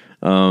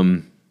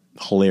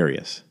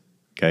 Hilarious.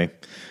 Okay.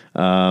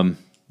 And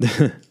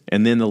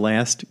then the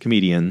last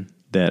comedian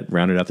that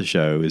rounded out the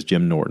show is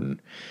Jim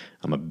Norton.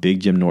 I'm a big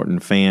Jim Norton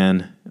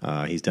fan.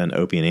 He's done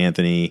Opie and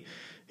Anthony.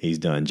 He's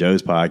done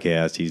Joe's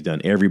podcast. He's done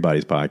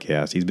everybody's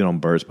podcast. He's been on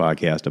Bert's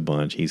podcast a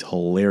bunch. He's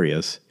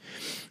hilarious.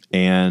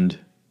 And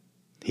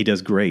he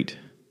does great.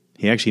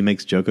 He actually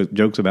makes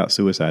jokes about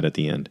suicide at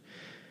the end.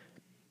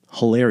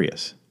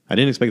 Hilarious. I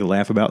didn't expect to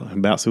laugh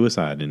about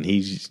suicide. And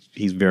he's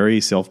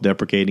very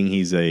self-deprecating.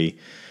 He's a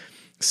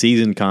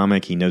seasoned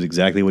comic. He knows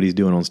exactly what he's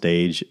doing on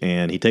stage.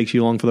 And he takes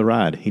you along for the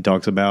ride. He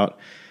talks about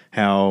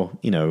how,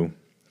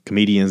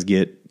 comedians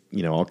get,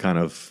 all kind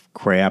of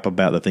crap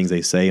about the things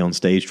they say on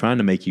stage, trying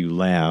to make you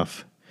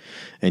laugh.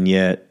 And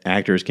yet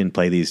actors can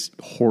play these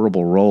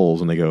horrible roles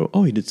and they go,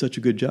 oh, he did such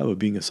a good job of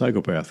being a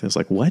psychopath. And it's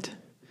like, what?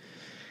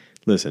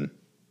 Listen,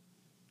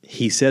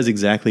 he says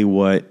exactly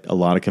what a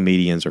lot of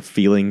comedians are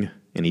feeling,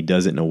 and he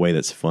does it in a way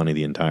that's funny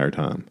the entire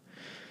time.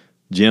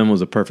 Jim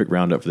was a perfect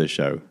roundup for this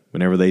show.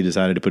 Whenever they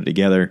decided to put it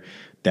together,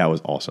 that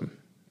was awesome.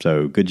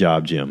 So good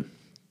job, Jim.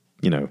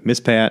 Miss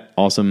Pat,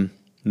 awesome.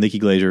 Nikki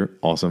Glazer,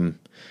 awesome.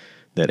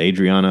 That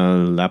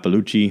Adriana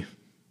Lapalucci,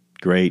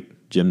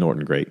 great. Jim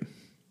Norton, great.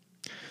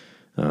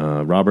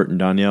 Robert and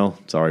Danielle,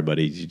 sorry,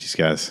 buddy. You just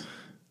guys,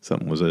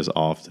 something was just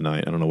off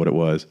tonight. I don't know what it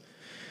was.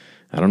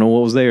 I don't know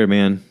what was there,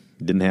 man.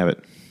 Didn't have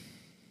it.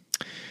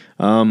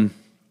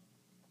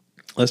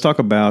 Let's talk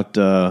about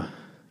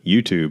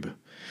YouTube.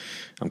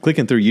 I'm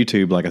clicking through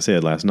YouTube, like I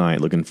said last night,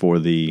 looking for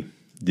the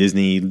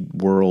Disney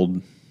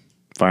World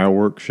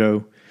fireworks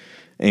show.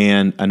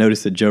 And I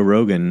noticed that Joe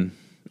Rogan,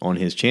 on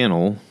his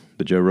channel,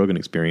 the Joe Rogan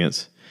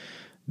Experience,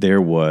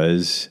 there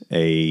was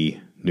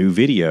a new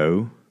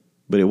video,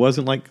 but it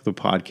wasn't like the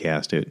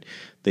podcast.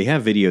 They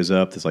have videos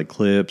up that's like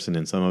clips, and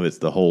then some of it's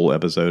the whole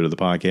episode of the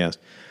podcast.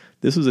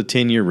 This was a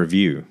 10-year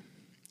review,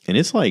 and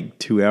it's like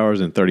 2 hours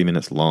and 30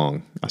 minutes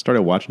long. I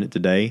started watching it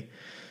today,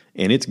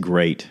 and it's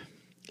great.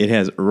 It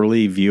has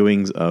early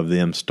viewings of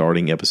them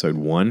starting episode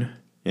 1.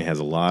 It has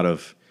a lot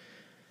of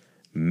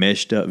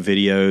meshed up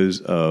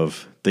videos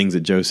of things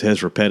that Joe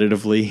says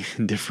repetitively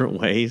in different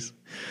ways.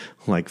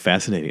 Like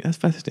fascinating. That's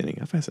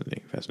fascinating.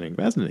 Fascinating. Fascinating.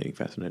 Fascinating.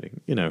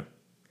 Fascinating.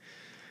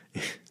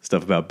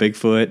 Stuff about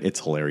Bigfoot. It's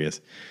hilarious.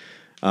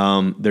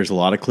 There's a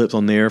lot of clips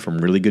on there from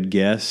really good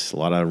guests. A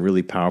lot of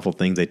really powerful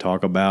things they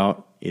talk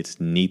about. It's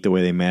neat the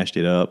way they mashed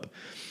it up.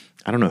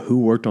 I don't know who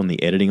worked on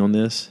the editing on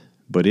this,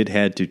 but it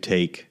had to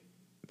take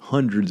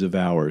hundreds of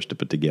hours to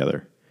put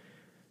together.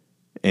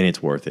 And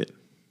it's worth it.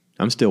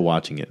 I'm still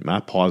watching it. I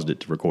paused it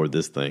to record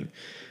this thing.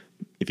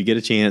 If you get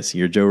a chance,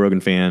 you're a Joe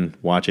Rogan fan,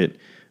 watch it.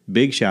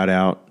 Big shout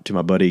out to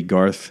my buddy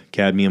Garth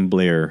Cadmium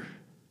Blair.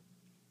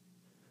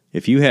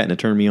 If you hadn't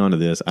turned me on to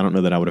this, I don't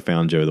know that I would have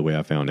found Joe the way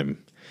I found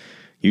him.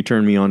 You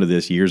turned me on to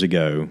this years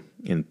ago,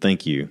 and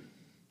thank you.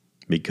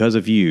 Because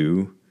of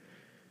you,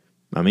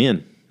 I'm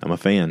in. I'm a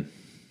fan.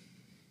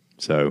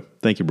 So,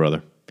 thank you,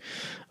 brother.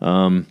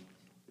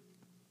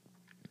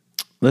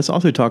 Let's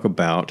also talk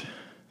about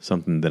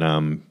something that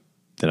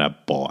I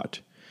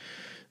bought.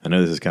 I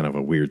know this is kind of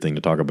a weird thing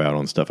to talk about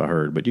on stuff I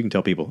heard, but you can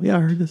tell people, yeah, I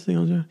heard this thing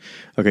on.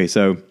 Okay,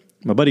 so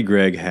my buddy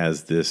Greg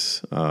has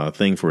this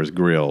thing for his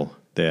grill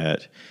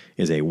that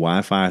is a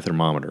Wi-Fi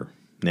thermometer.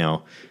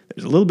 Now,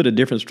 there's a little bit of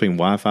difference between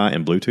Wi-Fi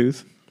and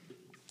Bluetooth.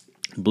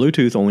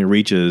 Bluetooth only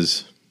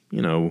reaches,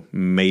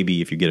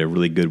 maybe if you get a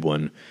really good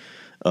one,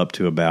 up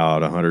to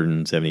about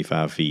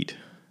 175 feet.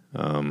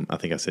 I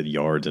think I said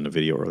yards in a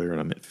video earlier, and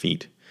I meant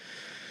feet.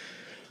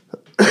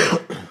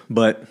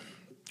 But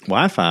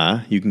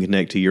Wi-Fi, you can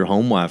connect to your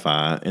home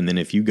Wi-Fi, and then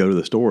if you go to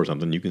the store or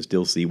something, you can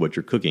still see what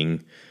you're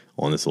cooking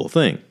on this little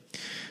thing.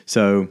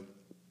 So,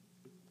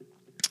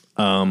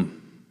 I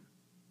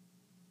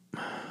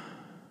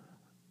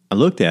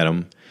looked at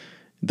them.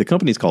 The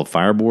company's called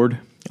Fireboard.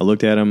 I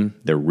looked at them.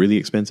 They're really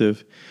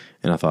expensive,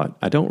 and I thought,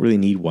 I don't really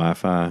need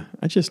Wi-Fi.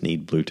 I just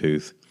need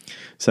Bluetooth.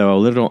 So I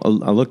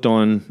looked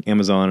on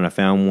Amazon, and I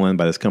found one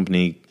by this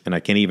company, and I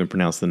can't even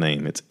pronounce the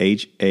name. It's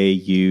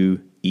HAUEA.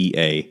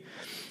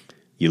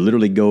 You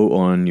literally go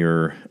on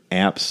your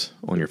apps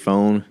on your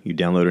phone. You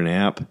download an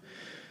app.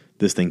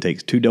 This thing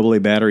takes 2 AA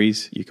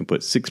batteries. You can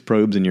put 6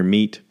 probes in your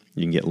meat.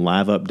 You can get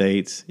live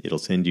updates. It'll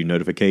send you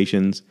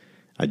notifications.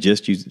 I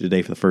just used it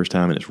today for the first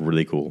time, and it's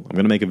really cool. I'm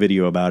going to make a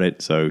video about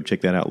it, so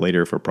check that out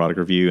later for a product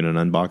review and an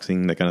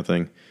unboxing, that kind of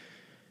thing.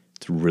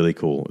 It's really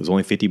cool. It was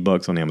only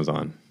 $50 on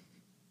Amazon.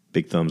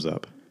 Big thumbs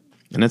up.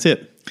 And that's it.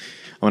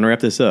 I'm going to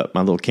wrap this up.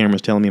 My little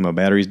camera's telling me my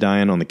battery's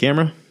dying on the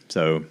camera,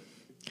 so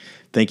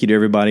thank you to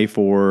everybody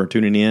for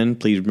tuning in.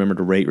 Please remember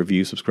to rate,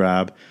 review,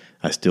 subscribe.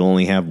 I still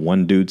only have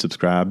one dude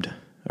subscribed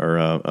or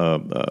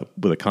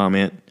with a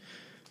comment.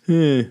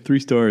 3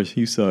 stars,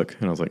 you suck.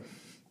 And I was like,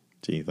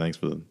 gee, thanks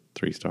for the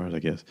 3 stars, I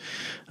guess.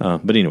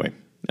 But anyway,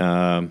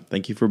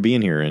 thank you for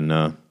being here.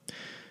 And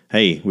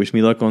hey, wish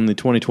me luck on the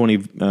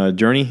 2020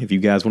 journey. If you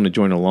guys want to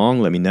join along,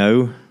 let me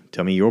know.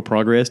 Tell me your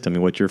progress. Tell me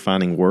what you're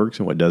finding works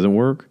and what doesn't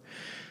work.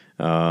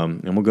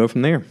 And we'll go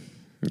from there.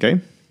 Okay?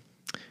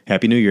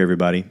 Happy New Year,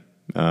 everybody.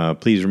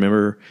 Please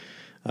remember,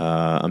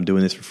 I'm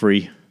doing this for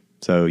free,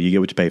 so you get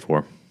what you pay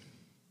for.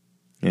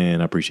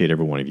 And I appreciate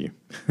every one of you.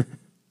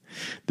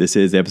 This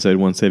is episode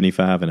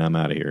 175, and I'm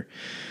out of here.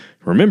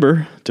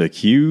 Remember to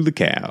cue the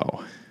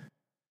cow.